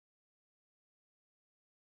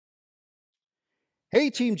Hey,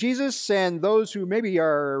 Team Jesus, and those who maybe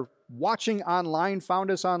are watching online, found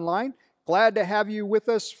us online. Glad to have you with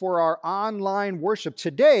us for our online worship.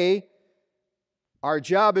 Today, our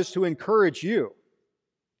job is to encourage you,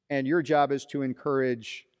 and your job is to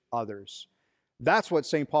encourage others. That's what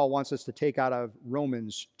St. Paul wants us to take out of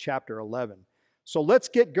Romans chapter 11. So let's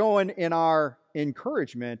get going in our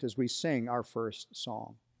encouragement as we sing our first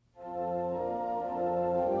song.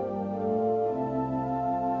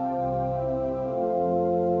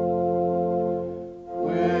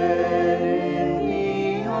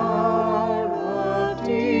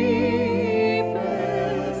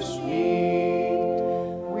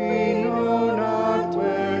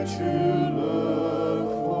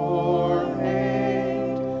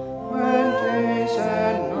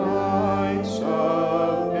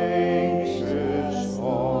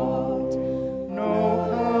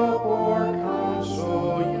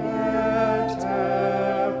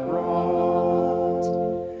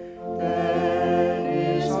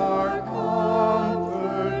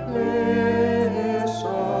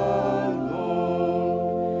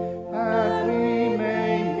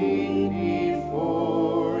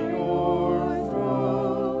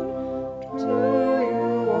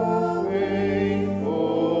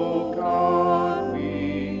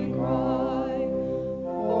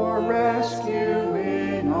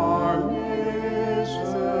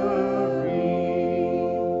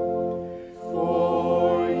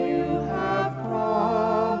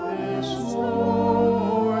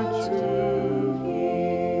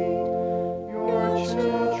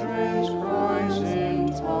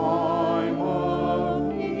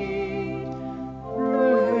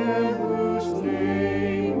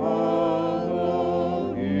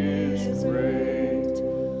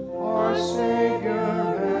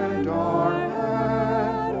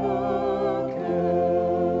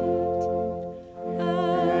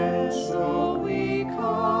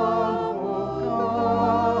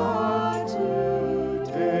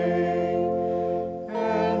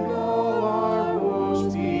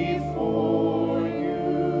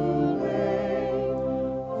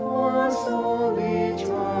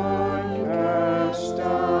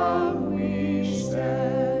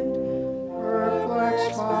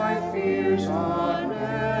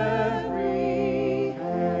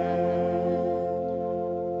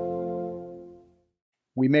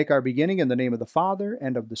 We make our beginning in the name of the Father,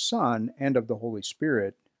 and of the Son, and of the Holy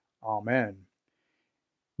Spirit. Amen.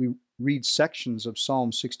 We read sections of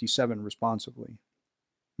Psalm 67 responsively.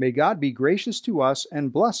 May God be gracious to us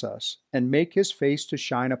and bless us, and make his face to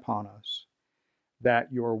shine upon us,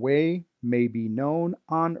 that your way may be known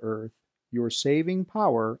on earth, your saving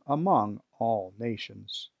power among all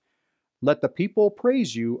nations. Let the people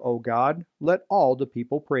praise you, O God, let all the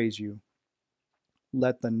people praise you.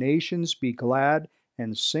 Let the nations be glad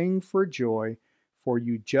and sing for joy, for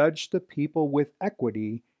you judge the people with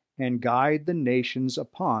equity and guide the nations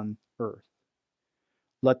upon earth.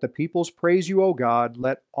 Let the peoples praise you, O God,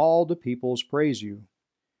 let all the peoples praise you.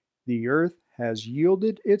 The earth has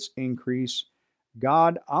yielded its increase.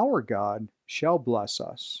 God, our God, shall bless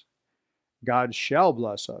us. God shall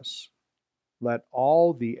bless us. Let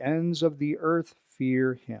all the ends of the earth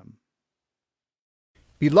fear him.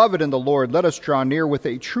 Beloved in the Lord, let us draw near with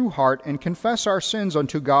a true heart and confess our sins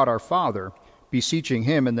unto God our Father, beseeching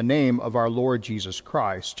him in the name of our Lord Jesus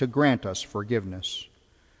Christ to grant us forgiveness.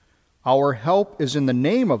 Our help is in the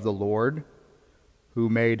name of the Lord, who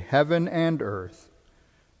made heaven and earth.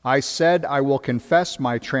 I said, I will confess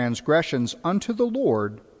my transgressions unto the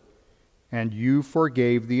Lord, and you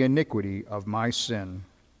forgave the iniquity of my sin.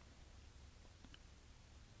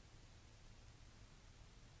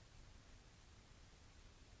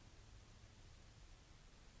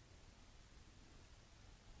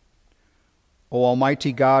 O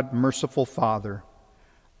Almighty God, merciful Father,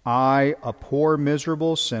 I, a poor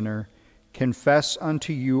miserable sinner, confess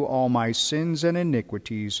unto you all my sins and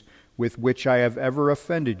iniquities with which I have ever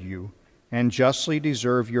offended you, and justly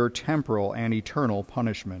deserve your temporal and eternal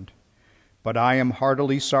punishment. But I am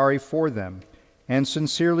heartily sorry for them, and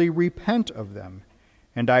sincerely repent of them,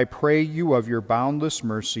 and I pray you of your boundless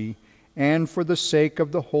mercy, and for the sake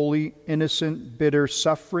of the holy, innocent, bitter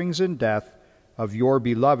sufferings and death of your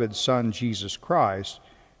beloved Son, Jesus Christ,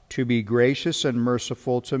 to be gracious and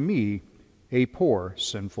merciful to me, a poor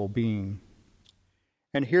sinful being.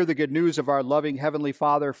 And hear the good news of our loving Heavenly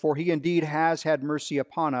Father, for he indeed has had mercy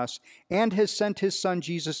upon us, and has sent his Son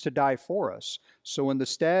Jesus to die for us. So in the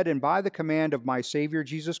stead and by the command of my Savior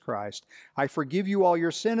Jesus Christ, I forgive you all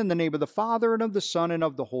your sin in the name of the Father, and of the Son, and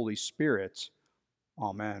of the Holy Spirit.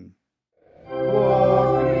 Amen.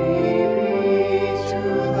 Glory be to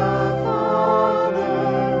the Father,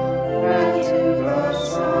 and to the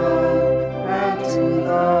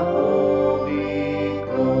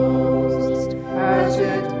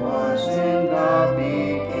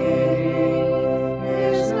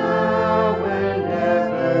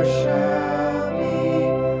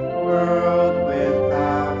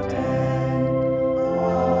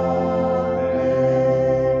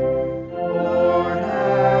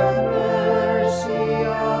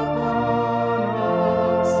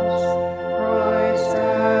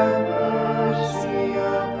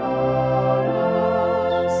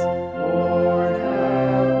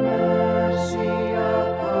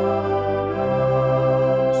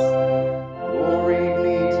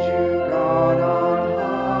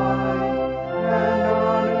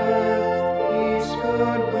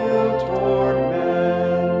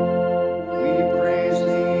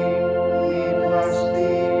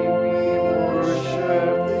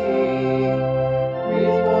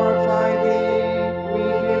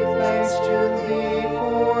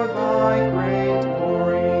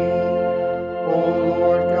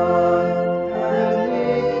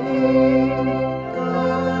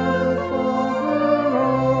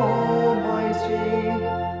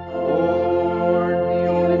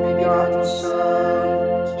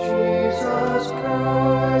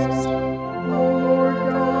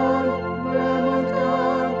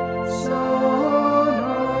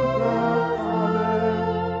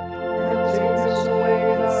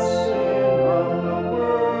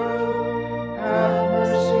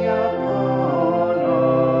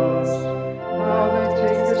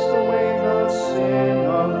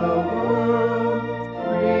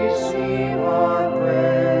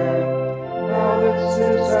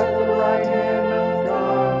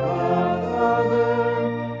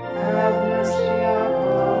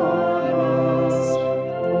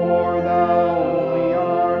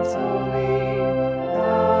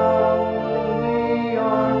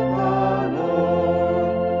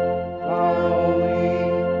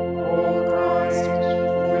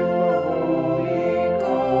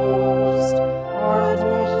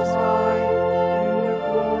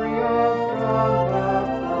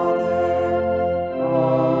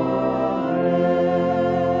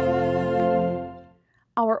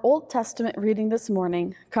Old Testament reading this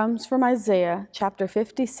morning comes from Isaiah chapter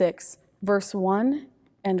 56, verse 1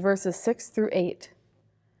 and verses 6 through 8.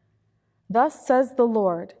 Thus says the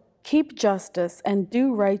Lord, keep justice and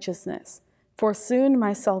do righteousness, for soon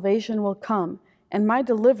my salvation will come, and my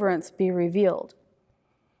deliverance be revealed.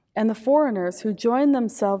 And the foreigners who join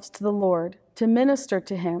themselves to the Lord, to minister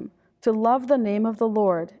to him, to love the name of the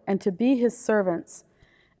Lord, and to be his servants,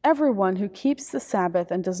 everyone who keeps the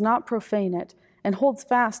Sabbath and does not profane it, and holds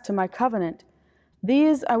fast to my covenant,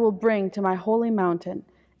 these I will bring to my holy mountain,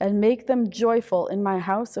 and make them joyful in my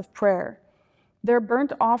house of prayer. Their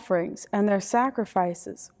burnt offerings and their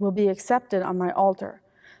sacrifices will be accepted on my altar,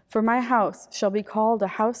 for my house shall be called a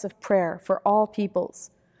house of prayer for all peoples.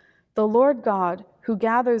 The Lord God, who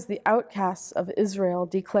gathers the outcasts of Israel,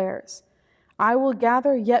 declares, I will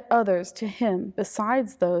gather yet others to him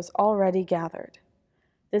besides those already gathered.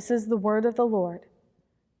 This is the word of the Lord.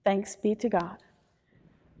 Thanks be to God.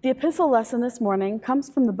 The epistle lesson this morning comes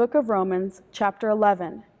from the book of Romans, chapter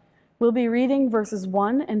 11. We'll be reading verses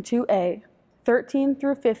 1 and 2a, 13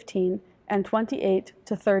 through 15, and 28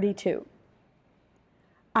 to 32.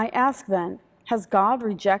 I ask then, has God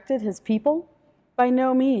rejected his people? By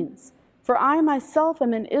no means, for I myself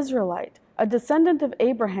am an Israelite, a descendant of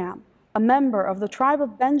Abraham, a member of the tribe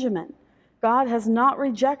of Benjamin. God has not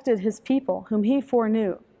rejected his people, whom he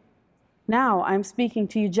foreknew. Now I am speaking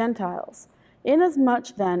to you Gentiles.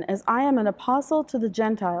 Inasmuch then as I am an apostle to the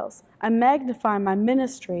Gentiles, I magnify my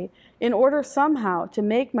ministry in order somehow to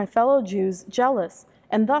make my fellow Jews jealous,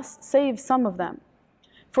 and thus save some of them.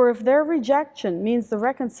 For if their rejection means the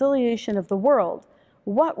reconciliation of the world,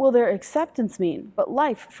 what will their acceptance mean but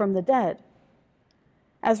life from the dead?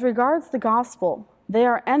 As regards the gospel, they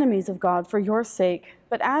are enemies of God for your sake,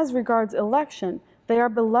 but as regards election, they are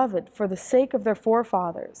beloved for the sake of their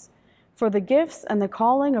forefathers. For the gifts and the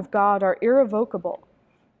calling of God are irrevocable.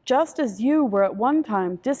 Just as you were at one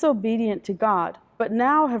time disobedient to God, but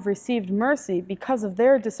now have received mercy because of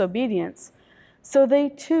their disobedience, so they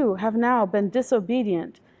too have now been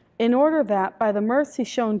disobedient, in order that by the mercy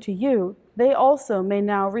shown to you, they also may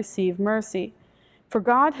now receive mercy. For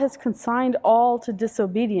God has consigned all to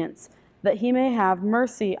disobedience, that he may have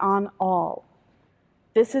mercy on all.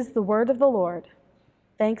 This is the word of the Lord.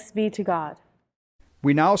 Thanks be to God.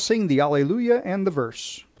 We now sing the Alleluia and the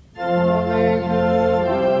verse. Alleluia,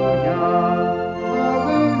 Alleluia.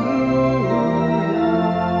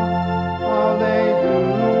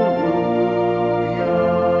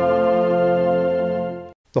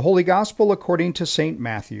 The Holy Gospel according to St.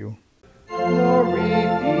 Matthew. Glory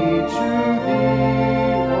be to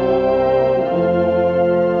thee, O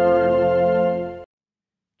Lord.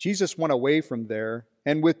 Jesus went away from there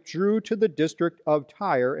and withdrew to the district of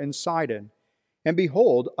Tyre and Sidon. And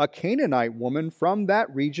behold, a Canaanite woman from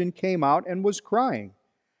that region came out and was crying,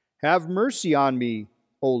 Have mercy on me,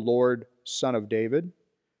 O Lord, Son of David.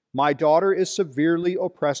 My daughter is severely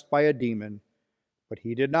oppressed by a demon. But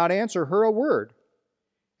he did not answer her a word.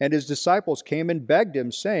 And his disciples came and begged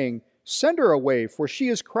him, saying, Send her away, for she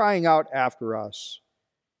is crying out after us.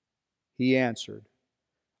 He answered,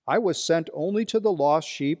 I was sent only to the lost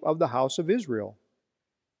sheep of the house of Israel.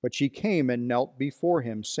 But she came and knelt before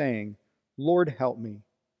him, saying, Lord, help me.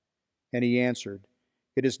 And he answered,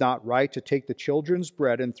 It is not right to take the children's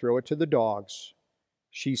bread and throw it to the dogs.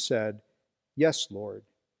 She said, Yes, Lord,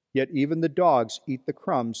 yet even the dogs eat the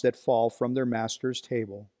crumbs that fall from their master's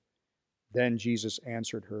table. Then Jesus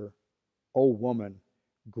answered her, O woman,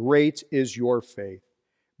 great is your faith.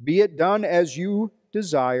 Be it done as you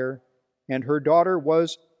desire. And her daughter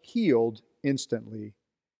was healed instantly.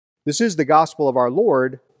 This is the gospel of our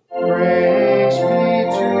Lord. Praise be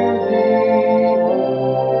to thee,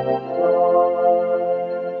 O Christ.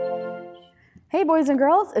 Hey boys and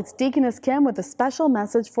girls, it's Deaconess Kim with a special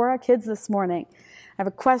message for our kids this morning. I have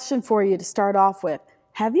a question for you to start off with.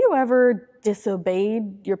 Have you ever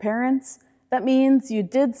disobeyed your parents? That means you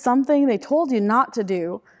did something they told you not to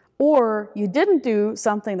do, or you didn't do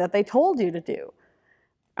something that they told you to do.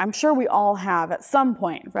 I'm sure we all have at some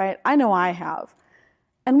point, right? I know I have.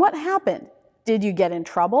 And what happened? Did you get in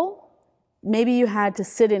trouble? Maybe you had to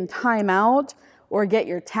sit in timeout or get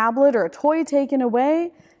your tablet or a toy taken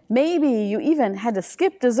away. Maybe you even had to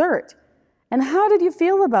skip dessert. And how did you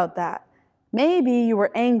feel about that? Maybe you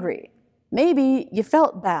were angry. Maybe you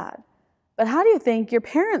felt bad. But how do you think your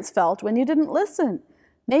parents felt when you didn't listen?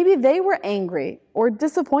 Maybe they were angry or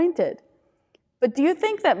disappointed. But do you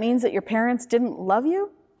think that means that your parents didn't love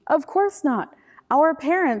you? Of course not. Our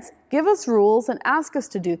parents give us rules and ask us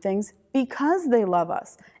to do things because they love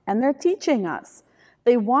us and they're teaching us.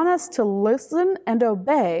 They want us to listen and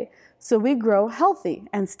obey so we grow healthy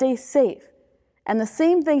and stay safe. And the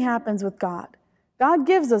same thing happens with God. God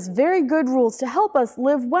gives us very good rules to help us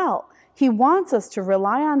live well. He wants us to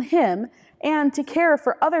rely on Him and to care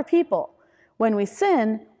for other people. When we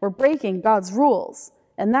sin, we're breaking God's rules,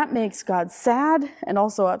 and that makes God sad and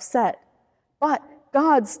also upset. But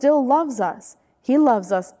God still loves us. He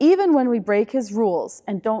loves us even when we break His rules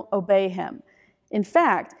and don't obey Him. In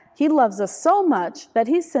fact, He loves us so much that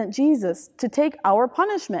He sent Jesus to take our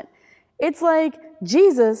punishment. It's like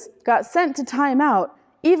Jesus got sent to time out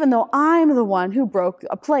even though I'm the one who broke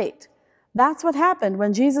a plate. That's what happened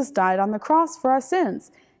when Jesus died on the cross for our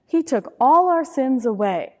sins. He took all our sins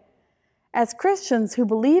away. As Christians who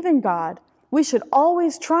believe in God, we should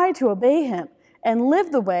always try to obey Him and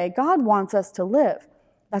live the way God wants us to live.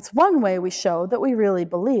 That's one way we show that we really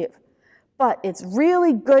believe. But it's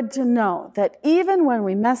really good to know that even when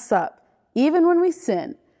we mess up, even when we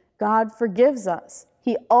sin, God forgives us.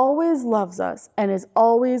 He always loves us and is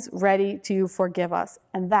always ready to forgive us.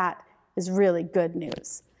 And that is really good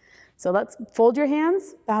news. So let's fold your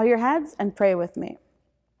hands, bow your heads, and pray with me.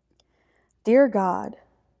 Dear God,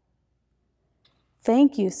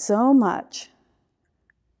 thank you so much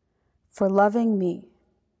for loving me.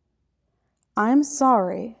 I'm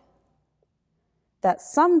sorry that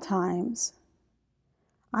sometimes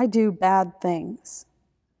I do bad things.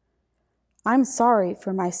 I'm sorry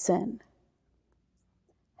for my sin.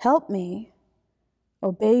 Help me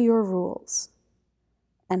obey your rules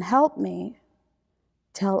and help me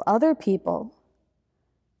tell other people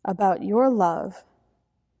about your love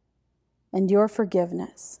and your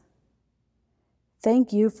forgiveness.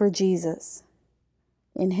 Thank you for Jesus.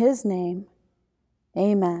 In His name,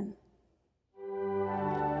 amen.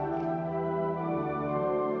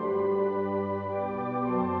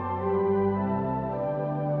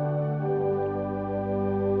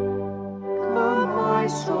 Come, my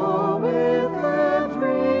soul, with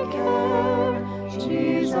every care.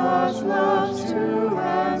 Jesus loves to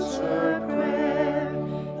answer prayer.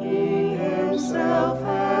 He Himself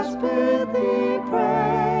has bid thee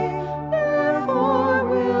pray, therefore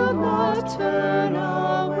will not turn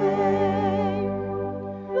away.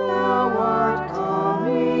 Thou art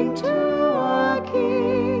coming to a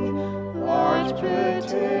King, large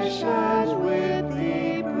petitions with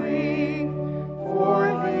thee bring,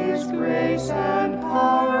 for His grace and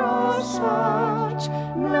power are such,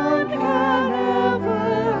 none can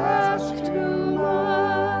ever ask too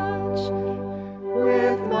much.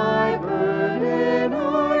 With my burden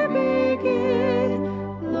I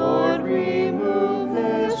begin, Lord, remove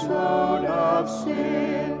this load of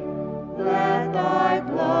sin. Let thy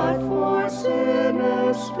blood for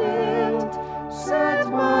sinners spilled set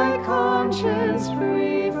my conscience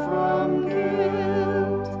free from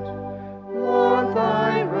guilt. Lord,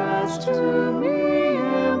 thy rest to me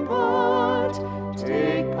impart,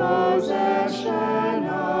 take possession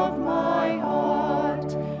of my heart.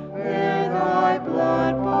 There thy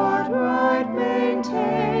blood-bought right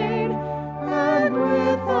maintain, and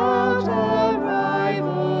without a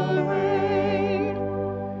rival reign.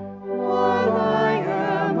 While I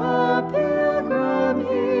am a pilgrim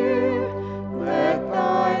here, let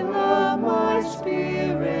thy love my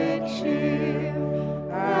spirit cheer.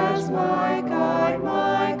 As my guide,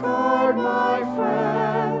 my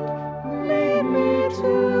friend, lead me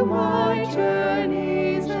to my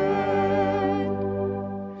journey's end.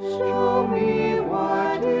 Show me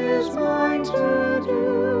what is mine to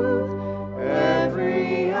do,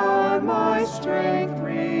 every hour my strength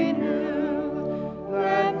renew.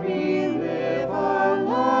 Let me live a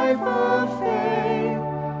life of faith,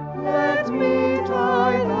 let me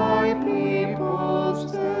die thy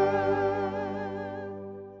people's death.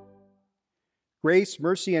 Grace,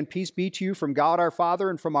 mercy, and peace be to you from God our Father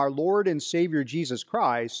and from our Lord and Savior Jesus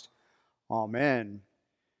Christ. Amen.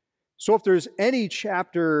 So if there's any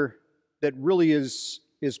chapter that really is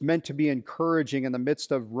meant to be encouraging in the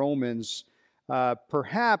midst of Romans,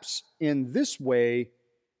 perhaps in this way,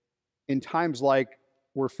 in times like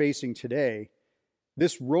we're facing today,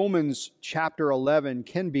 this Romans chapter 11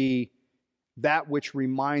 can be that which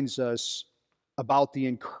reminds us about the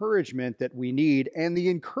encouragement that we need and the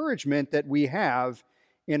encouragement that we have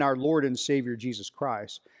in our Lord and Savior Jesus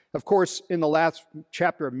Christ. Of course, in the last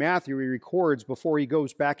chapter of Matthew, he records before he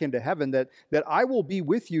goes back into heaven that I will be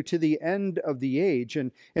with you to the end of the age.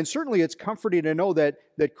 And certainly it's comforting to know that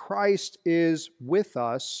Christ is with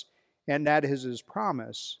us, and that is His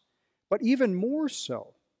promise. But even more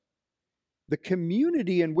so, the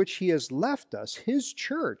community in which He has left us, His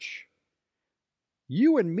church,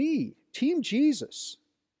 you and me, Team Jesus,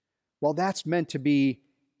 well, that's meant to be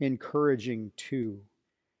encouraging too.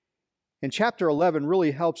 And chapter 11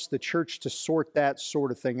 really helps the church to sort that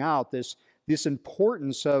sort of thing out, this this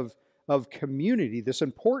importance of community, this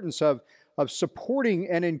importance of supporting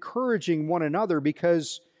and encouraging one another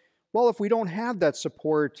because, well, if we don't have that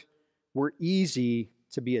support, we're easy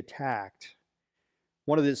to be attacked.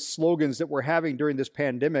 One of the slogans that we're having during this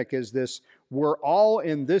pandemic is this, we're all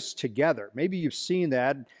in this together. Maybe you've seen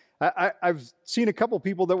that. I've seen a couple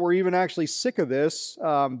people that were even actually sick of this.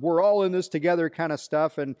 We're all in this together kind of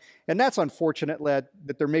stuff. And that's unfortunate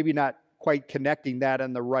that they're maybe not quite connecting that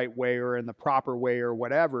in the right way or in the proper way or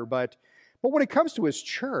whatever. But when it comes to His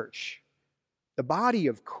church, the body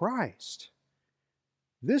of Christ,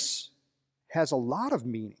 this has a lot of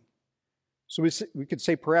meaning. So we could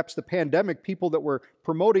say perhaps the pandemic, people that were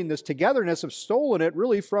promoting this togetherness have stolen it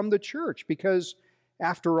really from the church because,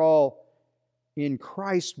 after all, in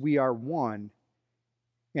Christ we are one,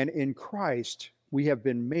 and in Christ we have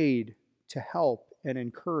been made to help and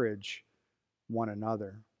encourage one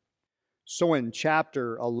another. So in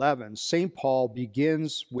chapter 11, St. Paul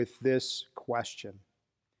begins with this question: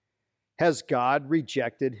 has God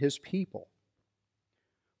rejected His people?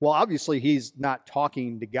 Well, obviously, he's not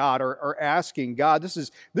talking to God or asking God. This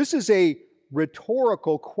is a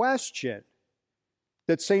rhetorical question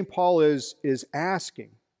that St. Paul is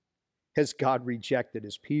asking. Has God rejected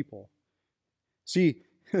His people? See,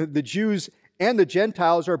 the Jews and the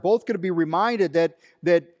Gentiles are both going to be reminded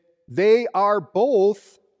that they are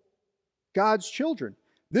both God's children.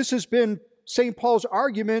 This has been St. Paul's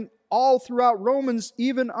argument all throughout Romans,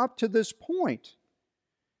 even up to this point.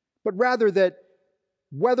 But rather that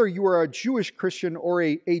whether you are a Jewish Christian or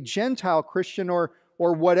a Gentile Christian or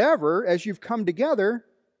whatever, as you've come together,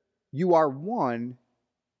 you are one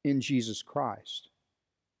in Jesus Christ.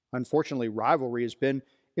 Unfortunately, rivalry has been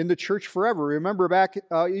in the church forever. Remember back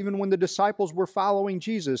even when the disciples were following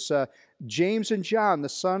Jesus, James and John, the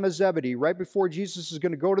son of Zebedee, right before Jesus is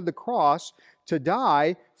going to go to the cross to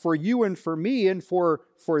die for you and for me and for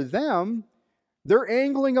them, they're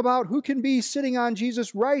angling about who can be sitting on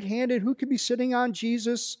Jesus' right hand and who can be sitting on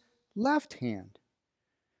Jesus' left hand.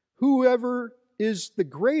 Whoever is the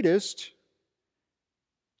greatest,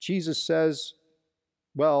 Jesus says,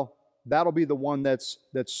 well, that'll be the one that's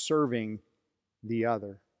serving the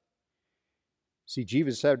other. See,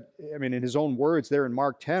 Jesus said, in His own words there in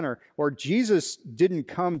Mark 10, or Jesus didn't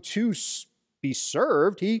come to be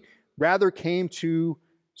served, He rather came to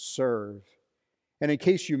serve. And in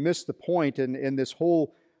case you missed the point in this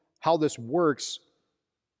whole, how this works,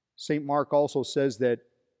 St. Mark also says that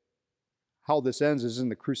how this ends is in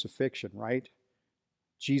the crucifixion, right?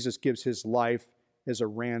 Jesus gives His life as a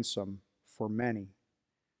ransom for many.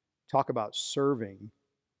 Talk about serving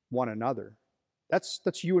one another.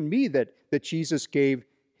 That's you and me that Jesus gave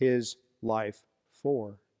His life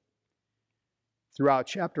for. Throughout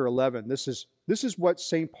chapter 11, this is what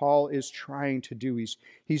St. Paul is trying to do.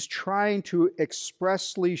 He's trying to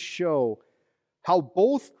expressly show how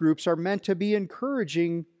both groups are meant to be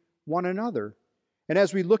encouraging one another. And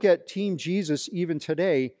as we look at Team Jesus even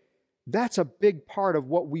today, that's a big part of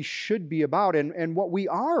what we should be about and what we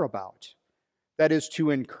are about. That is to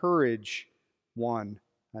encourage one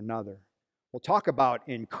another. We'll talk about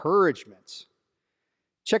encouragement.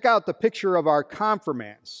 Check out the picture of our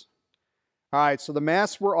confirmands. All right, so the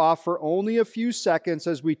masks were off for only a few seconds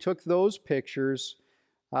as we took those pictures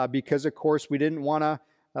because, of course, we didn't want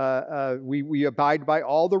to, we abide by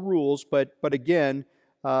all the rules. But again,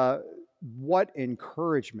 what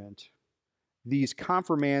encouragement. These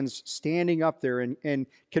confirmands standing up there and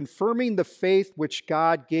confirming the faith which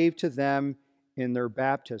God gave to them in their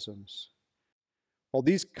baptisms. Well,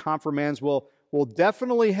 these confirmands will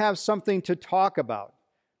definitely have something to talk about.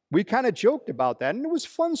 We kind of joked about that, and it was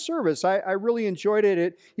fun service. I really enjoyed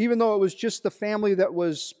it. Even though it was just the family that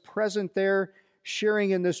was present there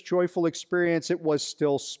sharing in this joyful experience, it was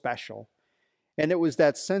still special. And it was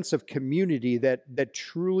that sense of community that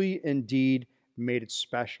truly indeed made it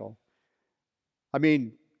special.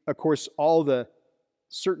 Of course, all the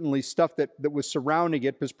certainly stuff that was surrounding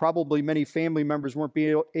it, because probably many family members weren't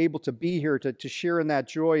able to be here to share in that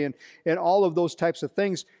joy and all of those types of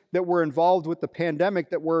things that were involved with the pandemic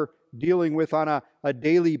that we're dealing with on a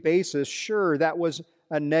daily basis. Sure, that was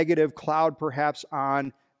a negative cloud perhaps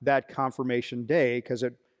on that confirmation day, because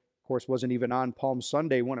it, of course, wasn't even on Palm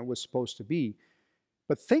Sunday when it was supposed to be.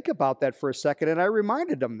 But think about that for a second, and I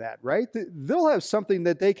reminded them that, right? They'll have something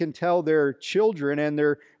that they can tell their children and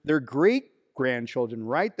their great-grandchildren,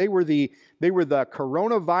 right? They were the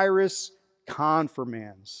coronavirus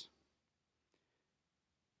confirmands.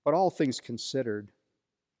 But all things considered,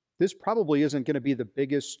 this probably isn't going to be the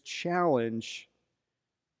biggest challenge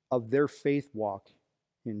of their faith walk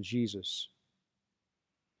in Jesus.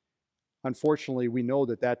 Unfortunately, we know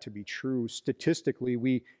that to be true. Statistically,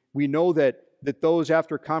 we know that those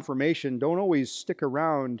after confirmation don't always stick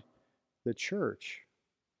around the church.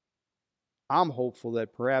 I'm hopeful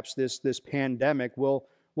that perhaps this pandemic will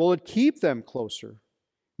it keep them closer.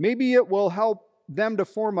 Maybe it will help them to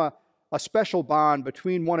form a special bond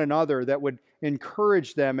between one another that would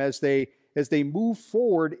encourage them as they move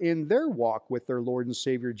forward in their walk with their Lord and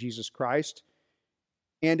Savior Jesus Christ,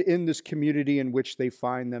 and in this community in which they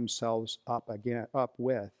find themselves up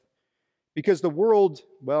with. Because the world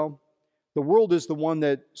is the one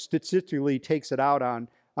that statistically takes it out on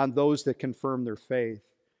those that confirm their faith.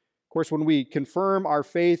 Of course, when we confirm our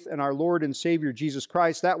faith in our Lord and Savior Jesus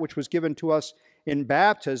Christ, that which was given to us in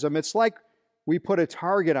baptism, it's like we put a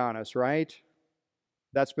target on us, right?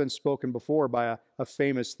 That's been spoken before by a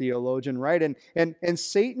famous theologian, right? And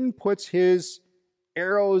Satan puts his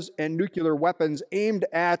arrows and nuclear weapons aimed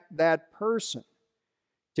at that person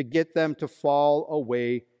to get them to fall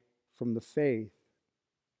away from the faith.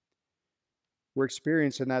 We're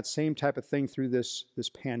experiencing that same type of thing through this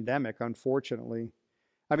pandemic, unfortunately.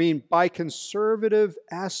 I mean, by conservative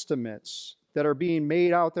estimates that are being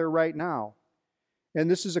made out there right now, and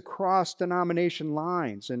this is across denomination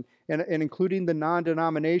lines and including the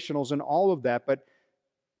non-denominationals and all of that,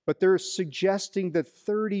 but they're suggesting that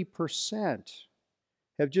 30%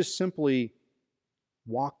 have just simply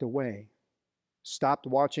walked away, stopped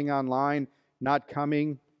watching online, not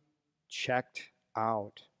coming, checked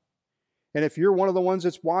out. And if you're one of the ones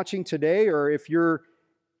that's watching today, or if you're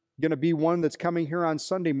going to be one that's coming here on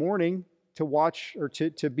Sunday morning to watch or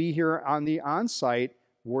to be here on the on-site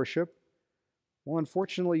worship, well,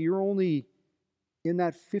 unfortunately, you're only in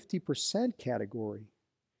that 50% category.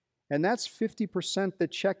 And that's 50%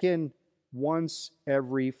 that check in once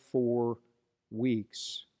every 4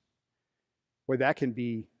 weeks. Boy, that can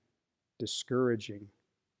be discouraging.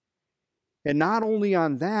 And not only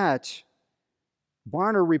on that,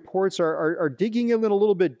 Barna reports are digging in a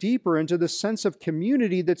little bit deeper into the sense of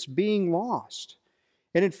community that's being lost.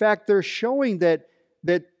 And in fact, they're showing that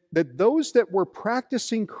those that were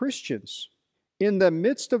practicing Christians in the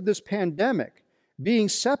midst of this pandemic, being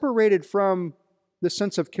separated from the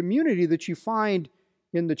sense of community that you find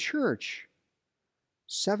in the church,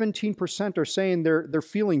 17% are saying they're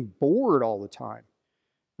feeling bored all the time.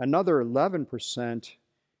 Another 11%,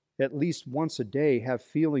 at least once a day, have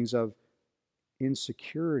feelings of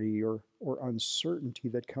insecurity or uncertainty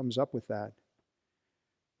that comes up with that.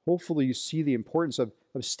 Hopefully you see the importance of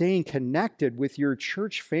staying connected with your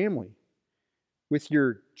church family, with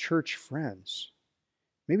your church friends.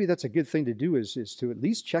 Maybe that's a good thing to do, is to at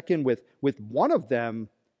least check in with one of them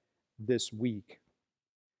this week.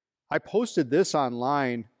 I posted this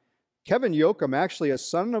online. Kevin Yoakum, actually a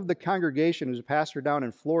son of the congregation who's a pastor down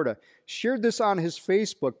in Florida, shared this on his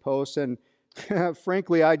Facebook post, and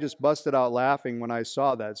frankly, I just busted out laughing when I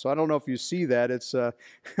saw that. So I don't know if you see that. It's a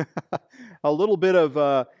little bit of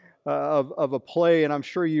a play, and I'm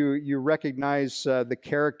sure you recognize the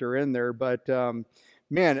character in there. But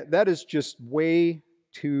man, that is just way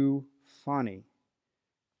too funny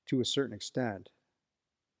to a certain extent.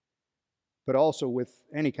 But also with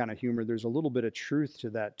any kind of humor, there's a little bit of truth to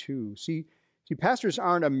that too. See, pastors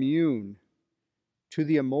aren't immune to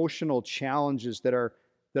the emotional challenges that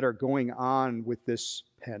are going on with this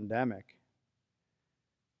pandemic.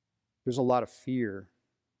 There's a lot of fear.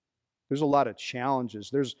 There's a lot of challenges.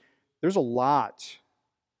 There's a lot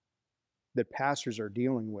that pastors are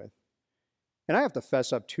dealing with. And I have to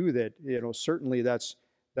fess up too that, certainly that's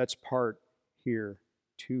part here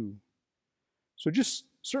too. So just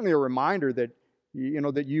certainly a reminder that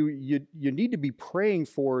that you need to be praying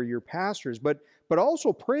for your pastors, but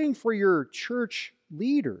also praying for your church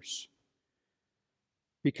leaders.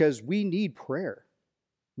 Because we need prayer.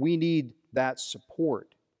 We need that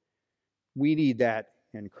support. We need that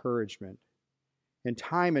encouragement. And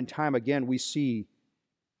time again, we see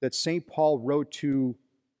that St. Paul wrote to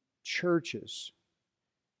churches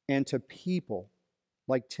and to people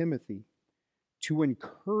like Timothy to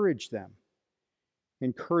encourage them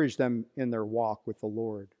in their walk with the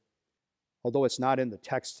Lord. Although it's not in the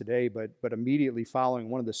text today, but immediately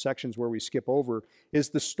following one of the sections where we skip over is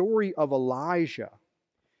the story of Elijah.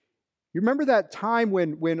 You remember that time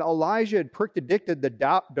when Elijah had predicted the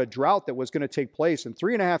drought that was going to take place? In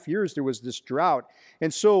 3.5 years, there was this drought.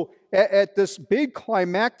 And so at this big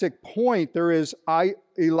climactic point, there is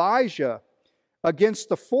Elijah against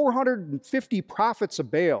the 450 prophets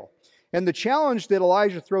of Baal. And the challenge that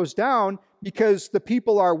Elijah throws down, because the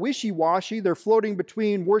people are wishy-washy, they're floating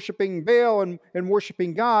between worshiping Baal and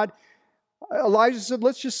worshiping God, Elijah said,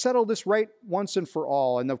 let's just settle this right once and for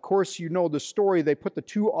all. And of course, you know the story. They put the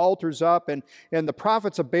two altars up, and the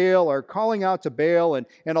prophets of Baal are calling out to Baal. And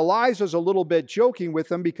Elijah's a little bit joking with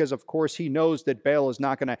them because, of course, he knows that Baal is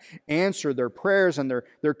not going to answer their prayers, and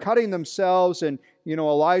they're cutting themselves. And,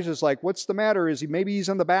 Elijah's like, what's the matter? Maybe he's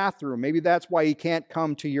in the bathroom. Maybe that's why he can't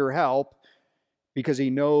come to your help, because he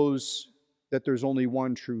knows that there's only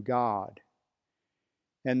one true God.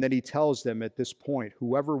 And then he tells them at this point,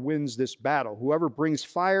 whoever wins this battle, whoever brings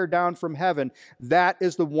fire down from heaven, that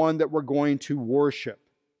is the one that we're going to worship.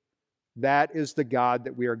 That is the God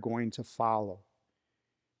that we are going to follow.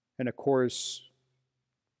 And of course,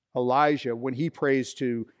 Elijah, when he prays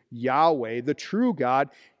to Yahweh, the true God,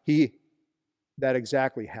 that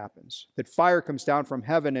exactly happens. That fire comes down from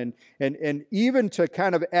heaven, and even to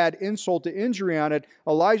kind of add insult to injury on it,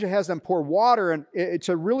 Elijah has them pour water and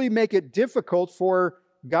to really make it difficult for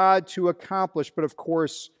God to accomplish. But of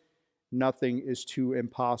course, nothing is too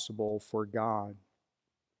impossible for God.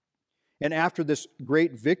 And after this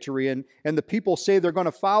great victory, and the people say they're going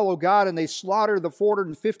to follow God, and they slaughter the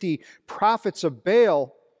 450 prophets of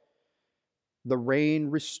Baal, the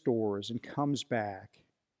rain restores and comes back.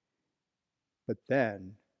 But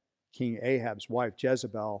then King Ahab's wife,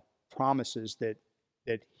 Jezebel, promises that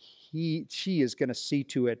she is going to see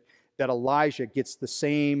to it that Elijah gets the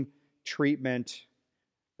same treatment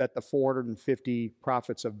that the 450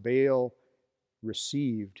 prophets of Baal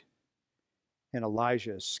received. And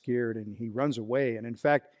Elijah is scared, and he runs away. And in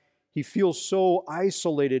fact, he feels so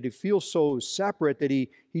isolated, he feels so separate, that he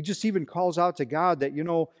just even calls out to God that,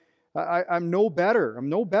 I'm no better. I'm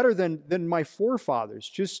no better than my forefathers.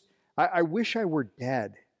 Just, I wish I were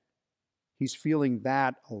dead. He's feeling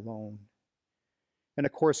that alone. And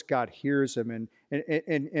of course, God hears him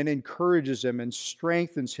and encourages him and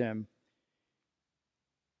strengthens him,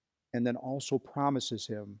 and then also promises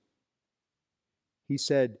him. He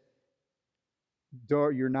said,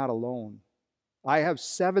 you're not alone. I have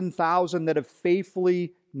 7,000 that have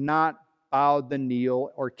faithfully not bowed the knee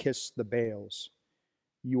or kissed the Baals.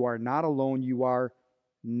 You are not alone. You are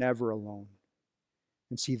never alone.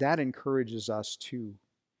 And see, that encourages us too.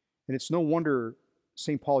 And it's no wonder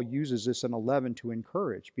St. Paul uses this in 11 to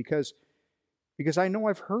encourage, because I know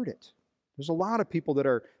I've heard it. There's a lot of people that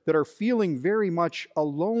are feeling very much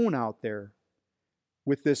alone out there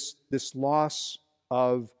with this loss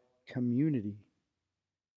of community.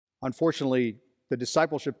 Unfortunately, the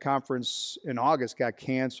discipleship conference in August got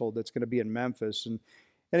canceled. That's going to be in Memphis. And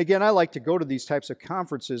again, I like to go to these types of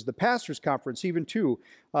conferences. The pastors' conference, even too,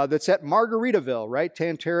 that's at Margaritaville, right?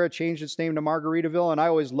 Tantera changed its name to Margaritaville, and I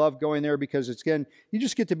always love going there because again, you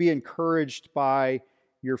just get to be encouraged by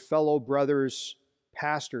your fellow brothers,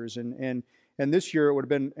 pastors, and this year it would have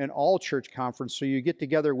been an all-church conference, so you get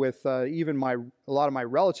together with even a lot of my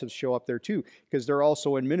relatives show up there too, because they're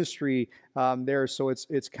also in ministry there, so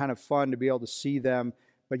it's kind of fun to be able to see them.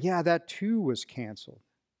 But yeah, that too was canceled.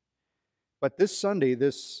 But this Sunday,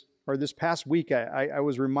 this past week, I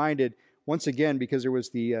was reminded once again, because there was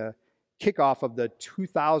the kickoff of the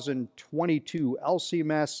 2022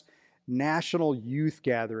 LCMS National Youth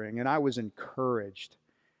Gathering, and I was encouraged.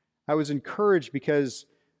 I was encouraged because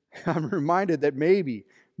I'm reminded that maybe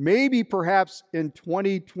perhaps in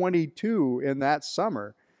 2022, in that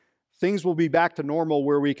summer, things will be back to normal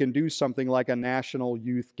where we can do something like a national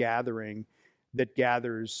youth gathering that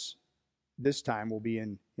gathers, this time will be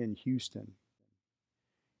in Houston.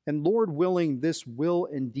 And Lord willing, this will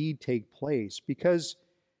indeed take place because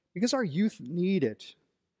our youth need it.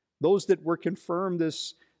 Those that were confirmed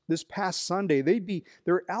this past Sunday,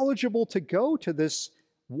 they're eligible to go to this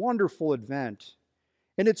wonderful event.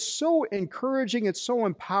 And it's so encouraging, it's so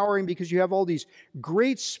empowering, because you have all these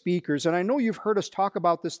great speakers. And I know you've heard us talk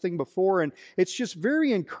about this thing before, and it's just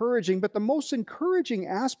very encouraging. But the most encouraging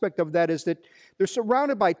aspect of that is that they're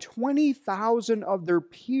surrounded by 20,000 of their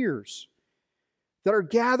peers that are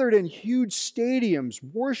gathered in huge stadiums,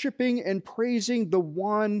 worshiping and praising the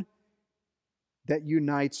one that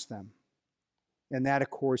unites them. And that, of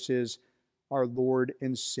course, is our Lord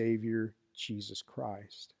and Savior, Jesus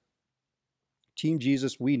Christ. Team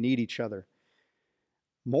Jesus, we need each other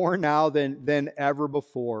more now than ever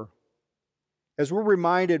before. As we're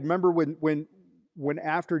reminded, remember when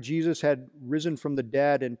after Jesus had risen from the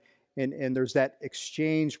dead, and there's that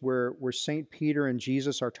exchange where St. Peter and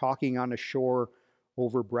Jesus are talking on the shore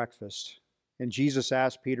over breakfast. And Jesus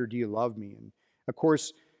asked Peter, do you love me? And of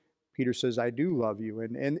course, Peter says, I do love you.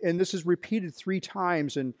 And this is repeated 3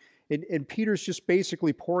 times, and Peter's just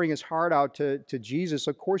basically pouring his heart out to Jesus.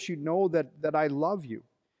 Of course, you know that I love you.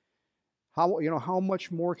 How much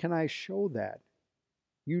more can I show that?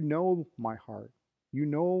 You know my heart. You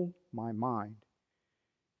know my mind.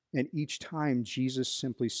 And each time Jesus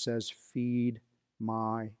simply says, feed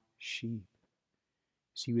my sheep.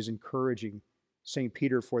 So he was encouraging St.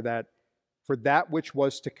 Peter for that which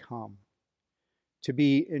was to come, to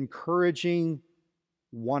be encouraging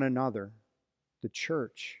one another, the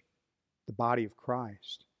church, the body of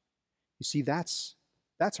Christ. You see, that's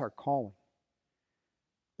our calling.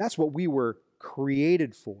 That's what we were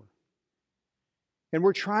created for. And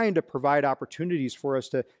we're trying to provide opportunities for us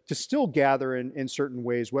to still gather in certain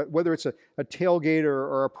ways, whether it's a tailgate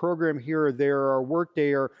or a program here or there or a work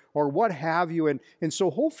day or what have you. And so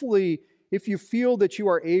hopefully, if you feel that you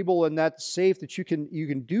are able and that's safe, that you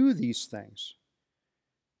can do these things.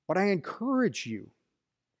 But I encourage you,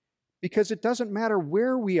 because it doesn't matter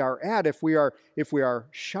where we are at, if we are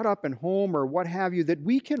shut up in home or what have you, that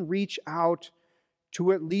we can reach out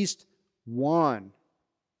to at least one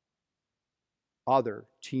other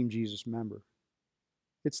Team Jesus member.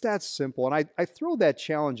 It's that simple. And I throw that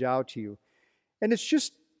challenge out to you. And it's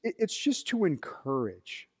just to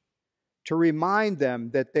encourage, to remind them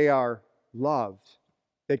that they are loved,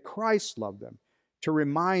 that Christ loved them, to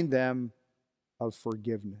remind them of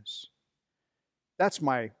forgiveness. That's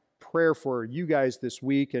my prayer for you guys this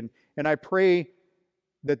week. And I pray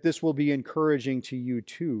that this will be encouraging to you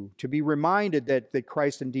too, to be reminded that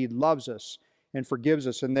Christ indeed loves us and forgives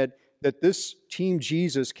us, and that this Team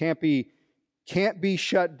Jesus can't be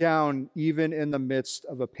shut down even in the midst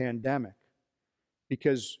of a pandemic,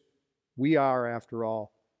 because we are, after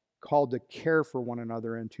all, called to care for one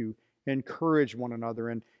another and to encourage one another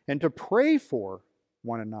and to pray for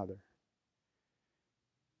one another.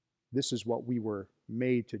 This is what we were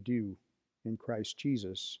made to do in Christ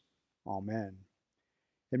Jesus. Amen.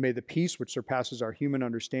 And may the peace which surpasses our human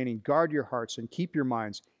understanding guard your hearts and keep your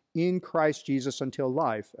minds in Christ Jesus until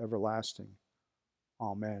life everlasting.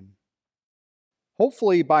 Amen.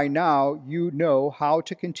 Hopefully by now you know how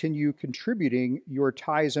to continue contributing your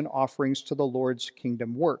tithes and offerings to the Lord's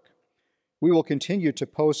kingdom work. We will continue to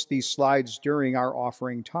post these slides during our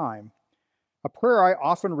offering time. A prayer I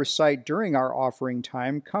often recite during our offering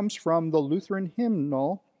time comes from the Lutheran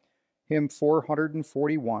hymnal, hymn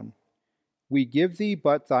 441. We give thee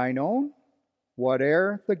but thine own,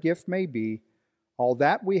 whate'er the gift may be. All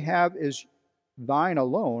that we have is thine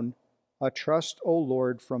alone, a trust, O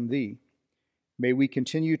Lord, from thee. May we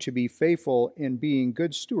continue to be faithful in being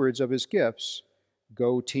good stewards of his gifts.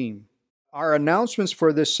 Go team. Our announcements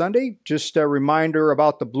for this Sunday, just a reminder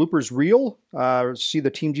about the bloopers reel. See the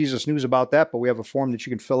Team Jesus news about that, but we have a form that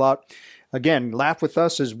you can fill out. Again, laugh with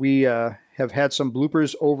us as we have had some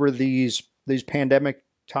bloopers over these pandemic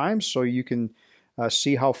times, so you can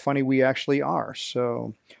see how funny we actually are.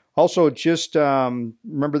 So also, just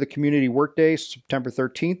remember the Community Workday, September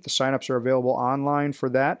 13th. The signups are available online for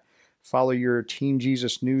that. Follow your Team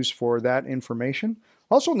Jesus news for that information.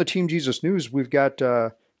 Also in the Team Jesus news, we've got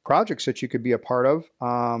projects that you could be a part of.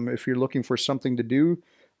 If you're looking for something to do,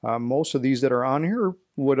 most of these that are on here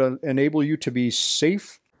would enable you to be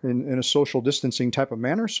safe in a social distancing type of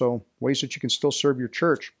manner. So ways that you can still serve your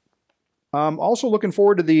church. Also looking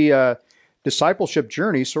forward to the discipleship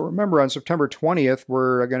journey. So remember, on September 20th,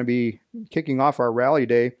 we're going to be kicking off our rally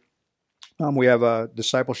day. We have a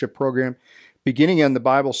discipleship program beginning in the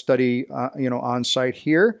Bible study, on site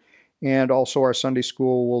here. And also our Sunday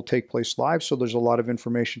school will take place live. So there's a lot of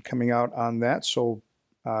information coming out on that. So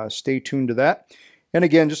stay tuned to that. And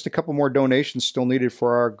again, just a couple more donations still needed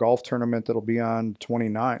for our golf tournament that'll be on the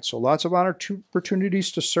 29th. So lots of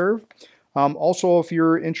opportunities to serve. Also, if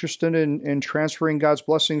you're interested in transferring God's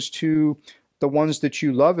blessings to the ones that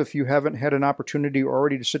you love, if you haven't had an opportunity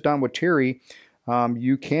already to sit down with Terry,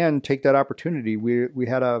 you can take that opportunity. We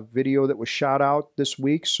had a video that was shot out this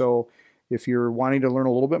week, so if you're wanting to learn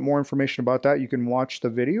a little bit more information about that, you can watch the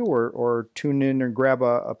video or tune in and grab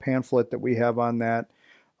a pamphlet that we have on that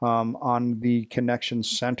on the Connection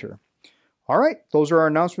Center. All right, those are our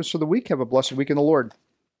announcements for the week. Have a blessed week in the Lord.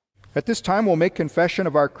 At this time, we'll make confession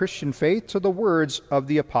of our Christian faith to the words of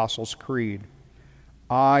the Apostles' Creed.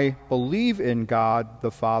 I believe in God, the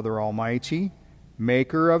Father Almighty,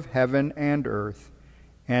 maker of heaven and earth,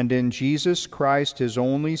 and in Jesus Christ, his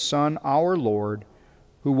only Son, our Lord,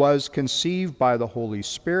 who was conceived by the Holy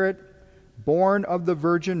Spirit, born of the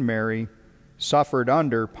Virgin Mary, suffered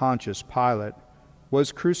under Pontius Pilate,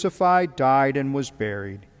 was crucified, died, and was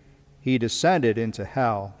buried. He descended into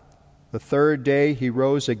hell. The third day he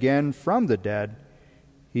rose again from the dead.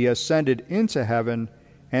 He ascended into heaven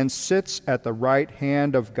and sits at the right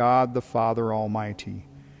hand of God the Father Almighty.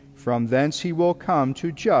 From thence he will come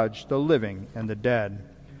to judge the living and the dead.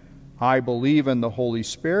 I believe in the Holy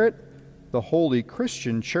Spirit, the holy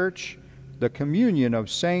Christian Church, the communion of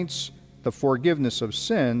saints, the forgiveness of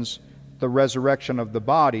sins, the resurrection of the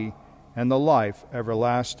body, and the life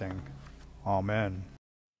everlasting. Amen.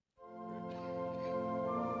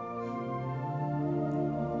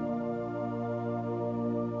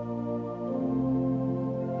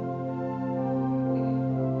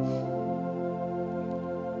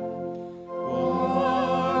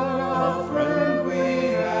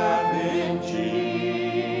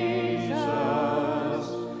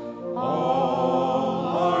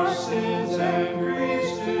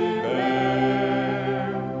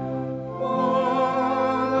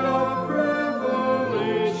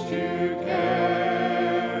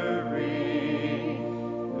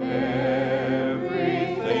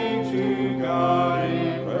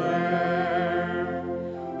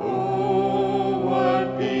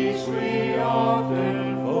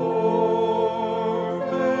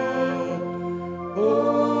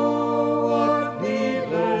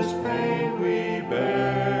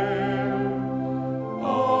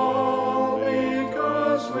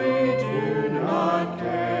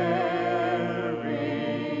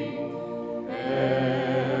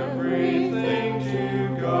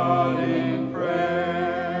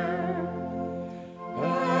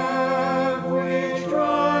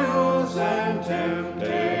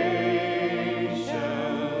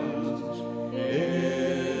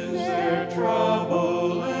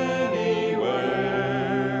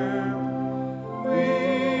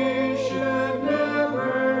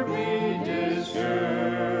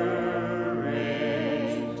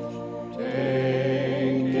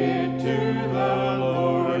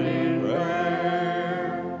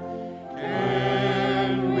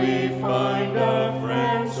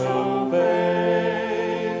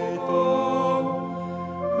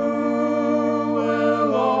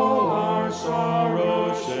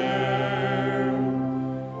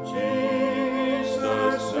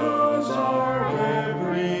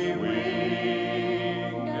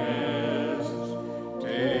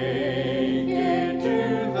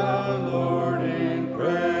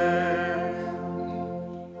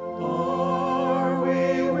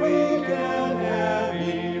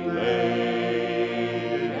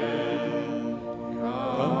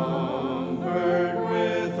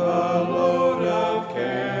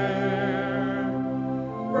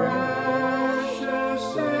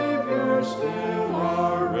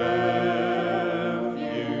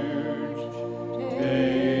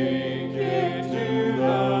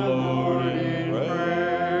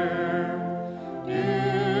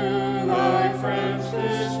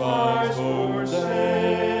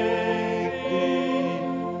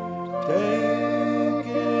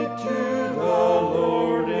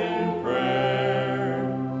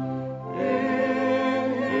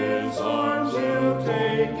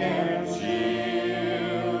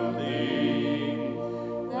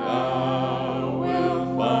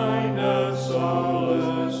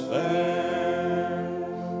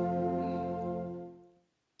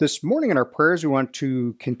 This morning in our prayers, we want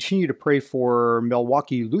to continue to pray for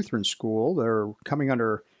Milwaukee Lutheran School. They're coming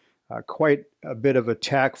under quite a bit of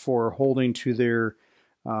attack for holding to their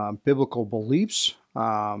biblical beliefs.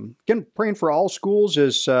 Again, praying for all schools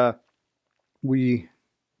as we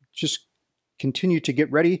just continue to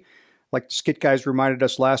get ready. Like the Skit guys reminded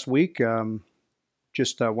us last week,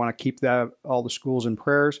 just want to keep all the schools in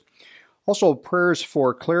prayers. Also, prayers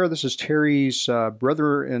for Clara. This is Terry's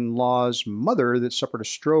brother-in-law's mother that suffered a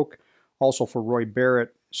stroke. Also for Roy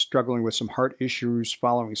Barrett, struggling with some heart issues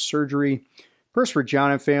following surgery. Prayers for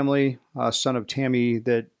John and family, son of Tammy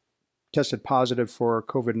that tested positive for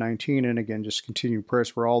COVID-19. And again, just continued prayers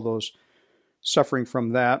for all those suffering from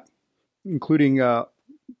that, including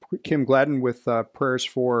Kim Gladden with prayers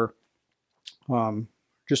for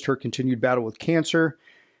just her continued battle with cancer.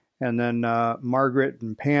 And then Margaret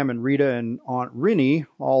and Pam and Rita and Aunt Rinnie,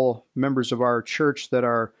 all members of our church that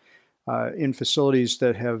are in facilities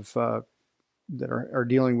that have that are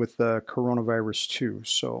dealing with the coronavirus too.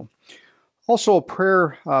 So, also a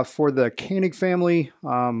prayer for the Koenig family.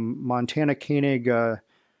 Montana Koenig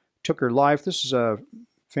took her life. This is a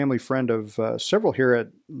family friend of several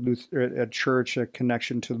here at church, a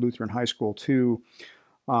connection to Lutheran High School too.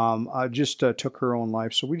 Just took her own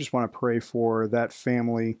life. So we just want to pray for that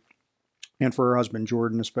family and for her husband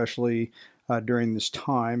Jordan, especially during this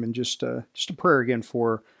time, and just a prayer again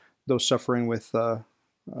for those suffering with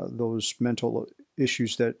those mental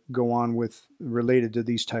issues that go on with related to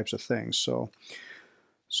these types of things. So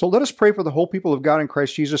let us pray for the whole people of God in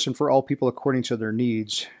Christ Jesus and for all people according to their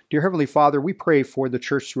needs. Dear Heavenly Father, we pray for the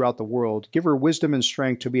church throughout the world. Give her wisdom and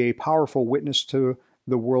strength to be a powerful witness to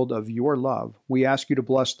the world of your love. We ask you to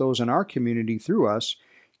bless those in our community through us.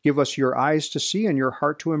 Give us your eyes to see and your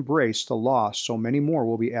heart to embrace the lost, so many more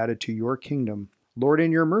will be added to your kingdom. Lord,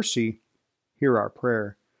 in your mercy, hear our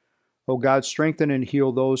prayer. O God, strengthen and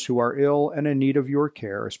heal those who are ill and in need of your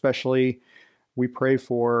care. Especially, we pray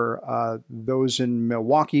for those in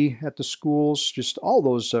Milwaukee at the schools, just all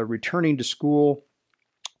those returning to school.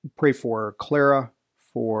 Pray for Clara,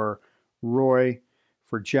 for Roy,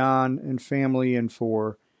 for John and family, and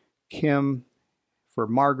for Kim, for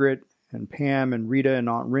Margaret and Pam and Rita and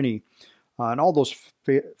Aunt Rennie, and all those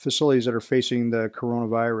facilities that are facing the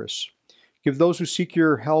coronavirus. Give those who seek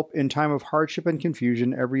your help in time of hardship and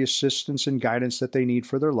confusion every assistance and guidance that they need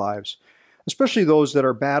for their lives, especially those that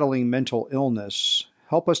are battling mental illness.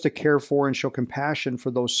 Help us to care for and show compassion for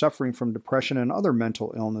those suffering from depression and other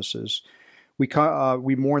mental illnesses. We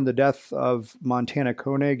mourn the death of Montana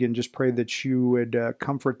Koenig and just pray that you would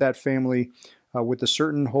comfort that family with the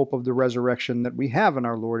certain hope of the resurrection that we have in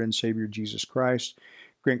our Lord and Savior Jesus Christ.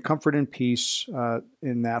 Grant comfort and peace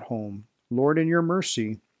in that home. Lord, in your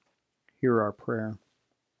mercy, hear our prayer.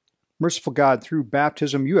 Merciful God, through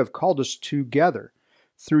baptism you have called us together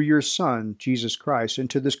through your Son, Jesus Christ,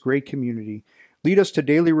 into this great community. Lead us to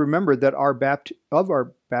daily remember that our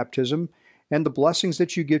baptism and the blessings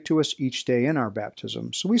that you give to us each day in our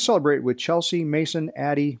baptism. So we celebrate with Chelsea, Mason,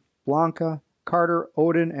 Addie, Blanca, Carter,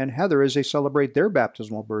 Odin, and Heather as they celebrate their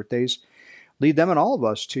baptismal birthdays. Lead them and all of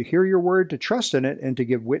us to hear your word, to trust in it, and to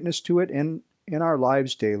give witness to it in our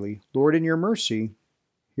lives daily. Lord, in your mercy,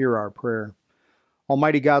 hear our prayer.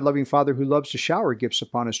 Almighty God, loving Father who loves to shower gifts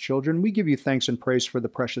upon his children, we give you thanks and praise for the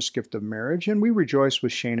precious gift of marriage, and we rejoice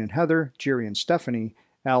with Shane and Heather, Jerry and Stephanie,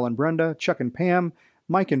 Al and Brenda, Chuck and Pam,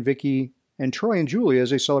 Mike and Vicky, and Troy and Julie as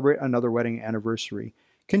they celebrate another wedding anniversary.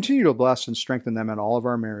 Continue to bless and strengthen them in all of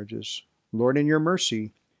our marriages. Lord, in your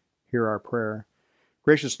mercy, hear our prayer.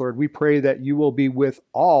 Gracious Lord, we pray that you will be with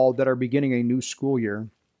all that are beginning a new school year.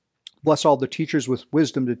 Bless all the teachers with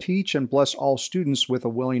wisdom to teach, and bless all students with a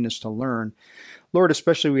willingness to learn. Lord,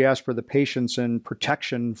 especially we ask for the patience and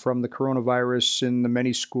protection from the coronavirus in the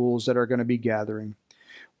many schools that are going to be gathering.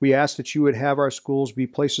 We ask that you would have our schools be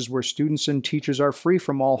places where students and teachers are free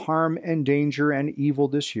from all harm and danger and evil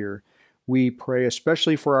this year. We pray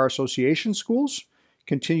especially for our association schools.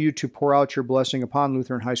 Continue to pour out your blessing upon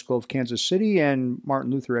Lutheran High School of Kansas City and Martin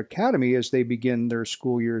Luther Academy as they begin their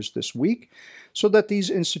school years this week, so that these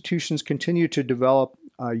institutions continue to develop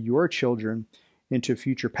your children into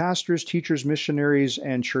future pastors, teachers, missionaries,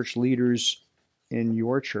 and church leaders in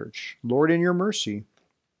your church. Lord, in your mercy,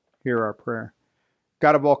 hear our prayer.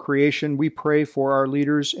 God of all creation, we pray for our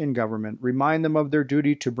leaders in government. Remind them of their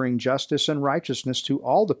duty to bring justice and righteousness to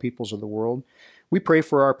all the peoples of the world. We pray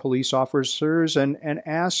for our police officers and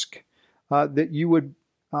ask that you would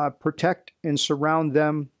protect and surround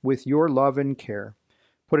them with your love and care.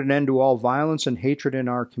 Put an end to all violence and hatred in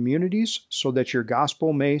our communities so that your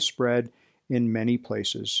gospel may spread in many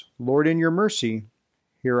places. Lord, in your mercy,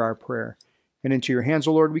 hear our prayer. And into your hands,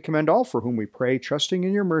 O Lord, we commend all for whom we pray, trusting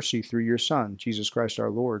in your mercy through your Son, Jesus Christ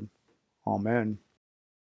our Lord. Amen.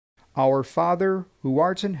 Our Father, who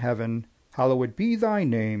art in heaven, hallowed be thy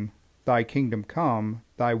name. Thy kingdom come,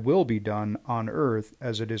 thy will be done on earth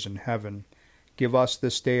as it is in heaven. Give us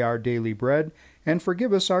this day our daily bread, and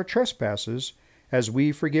forgive us our trespasses, as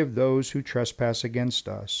we forgive those who trespass against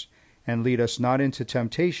us. And lead us not into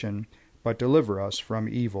temptation, but deliver us from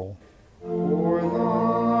evil. For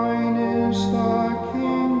thine is the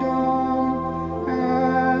kingdom,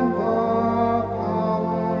 and the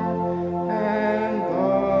power, and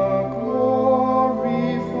the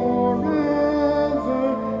glory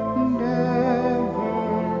forever and ever.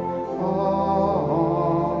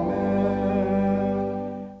 Amen.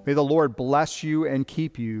 May the Lord bless you and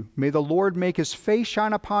keep you. May the Lord make his face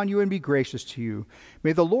shine upon you and be gracious to you.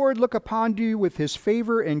 May the Lord look upon you with his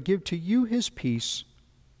favor and give to you his peace.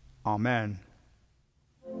 Amen.